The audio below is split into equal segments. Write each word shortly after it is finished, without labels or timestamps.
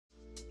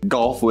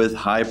Golf with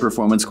high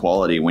performance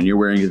quality when you're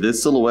wearing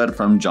this silhouette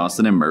from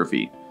Johnston &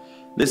 Murphy.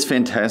 This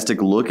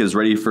fantastic look is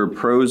ready for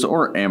pros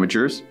or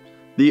amateurs.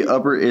 The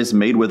upper is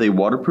made with a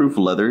waterproof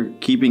leather,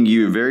 keeping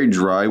you very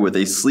dry with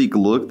a sleek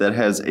look that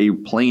has a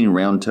plain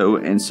round toe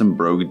and some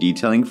brogue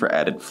detailing for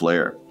added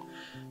flair.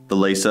 The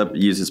lace-up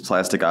uses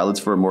plastic eyelets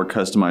for a more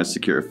customized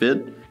secure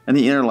fit, and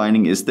the inner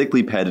lining is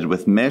thickly padded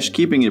with mesh,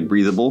 keeping it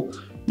breathable,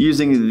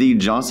 using the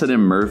Johnston &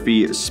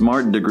 Murphy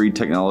Smart Degree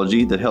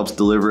Technology that helps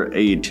deliver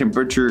a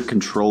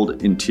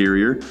temperature-controlled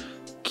interior,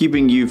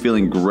 keeping you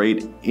feeling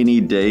great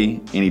any day,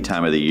 any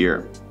time of the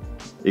year.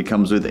 It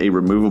comes with a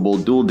removable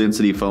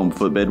dual-density foam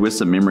footbed with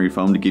some memory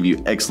foam to give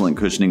you excellent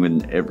cushioning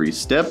in every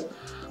step,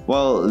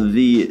 while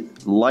the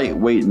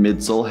lightweight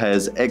midsole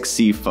has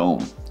XC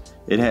foam.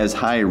 It has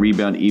high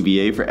rebound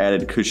EVA for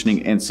added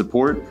cushioning and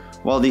support,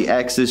 while the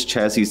Axis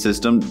chassis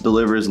system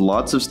delivers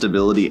lots of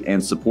stability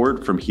and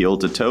support from heel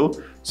to toe,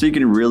 so you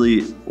can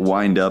really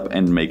wind up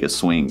and make a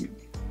swing.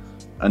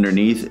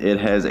 Underneath, it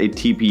has a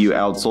TPU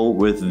outsole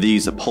with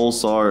these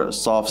Pulsar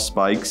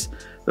Softspikes.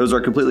 Those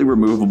are completely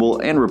removable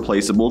and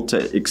replaceable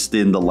to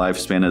extend the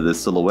lifespan of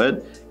this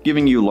silhouette,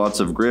 giving you lots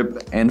of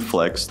grip and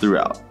flex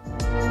throughout.